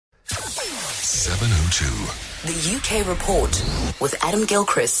702. The UK Report with Adam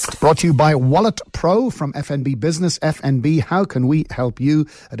Gilchrist. Brought to you by Wallet Pro from FNB Business. FNB, how can we help you?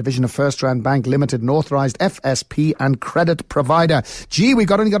 A division of First Rand Bank Limited, an authorised FSP and credit provider. Gee, we've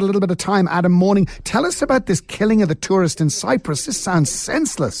only got a little bit of time. Adam, morning. Tell us about this killing of the tourist in Cyprus. This sounds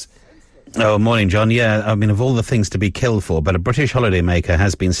senseless. Oh, morning, John. Yeah, I mean, of all the things to be killed for, but a British holidaymaker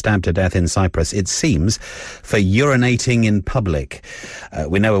has been stabbed to death in Cyprus, it seems, for urinating in public.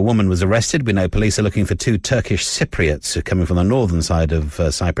 We know a woman was arrested. We know police are looking for two Turkish Cypriots who are coming from the northern side of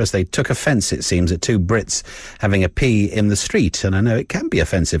Cyprus. They took offence, it seems, at two Brits having a pee in the street, and I know it can be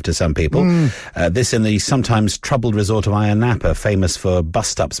offensive to some people. This in the sometimes troubled resort of Ayia Napa, famous for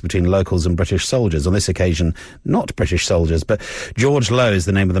bust-ups between locals and British soldiers. On this occasion, not British soldiers, but George Lowe is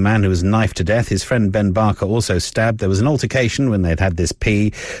the name of the man who was knifed to death. His friend Ben Barker also stabbed. There was an altercation when they'd had this pee.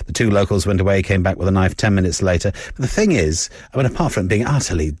 The two locals went away, came back with a knife 10 minutes later. But the thing is, I mean, apart from being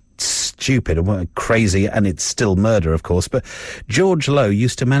utterly stupid and crazy, and it's still murder, of course, but George Lowe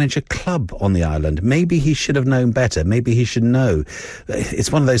used to manage a club on the island. Maybe he should have known better. Maybe he should know.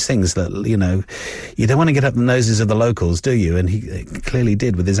 It's one of those things that, you know, you don't want to get up the noses of the locals, do you? And he clearly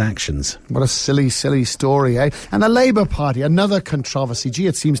did with his actions. What a silly, silly story, eh? And the Labour Party, another controversy. Gee,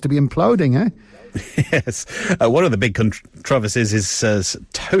 it seems to be imploding, eh? Yes. One of the big controversies is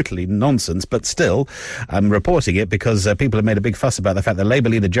totally nonsense, but still, I'm reporting it because people have made a big fuss about the fact that Labour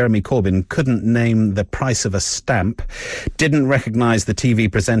leader Jeremy Corbyn couldn't name the price of a stamp, didn't recognise the TV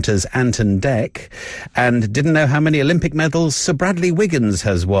presenters Anton Deck, and didn't know how many Olympic medals Sir Bradley Wiggins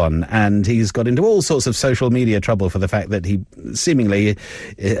has won. And he's got into all sorts of social media trouble for the fact that he seemingly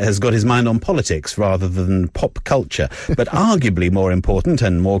has got his mind on politics rather than pop culture. But arguably more important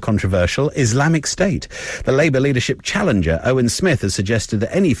and more controversial, Islamic State. The Labour leadership challenger, Owen Smith, has suggested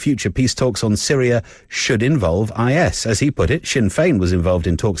that any future peace talks on Syria should involve IS. As he put it, Sinn Féin was involved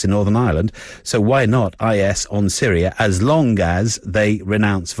in talks in Northern Ireland, so why not IS on Syria, as long as they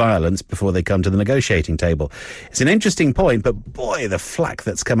renounce violence before they come to the negotiating table? It's an interesting point, but boy, the flack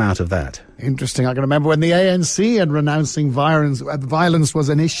that's come out of that. Interesting. I can remember when the ANC and renouncing violence was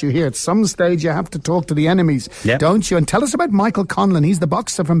an issue here. At some stage, you have to talk to the enemies, don't you? And tell us about Michael Conlon. He's the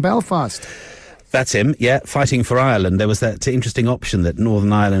boxer from Belfast. That's him, yeah, fighting for Ireland. There was that interesting option that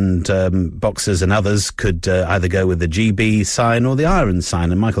Northern Ireland boxers and others could either go with the GB sign or the Ireland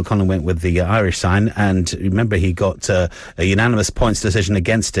sign, and Michael Conlon went with the Irish sign, and remember he got a unanimous points decision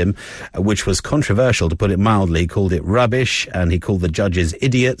against him, which was controversial, to put it mildly. He called it rubbish, and he called the judges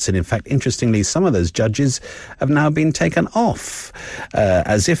idiots, and in fact, interestingly, some of those judges have now been taken off,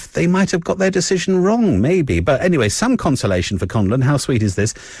 as if they might have got their decision wrong, maybe. But anyway, some consolation for Conlon. How sweet is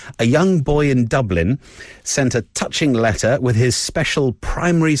this? A young boy in Dublin sent a touching letter with his special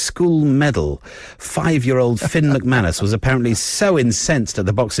primary school medal. 5-year-old Finn McManus was apparently so incensed at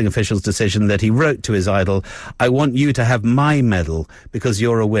the boxing official's decision that he wrote to his idol, "I want you to have my medal because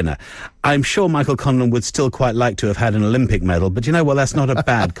you're a winner." I'm sure Michael Conlon would still quite like to have had an Olympic medal, but you know, well, that's not a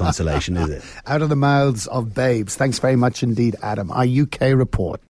bad consolation, is it? Out of the mouths of babes. Thanks very much indeed, Adam. Our UK Report.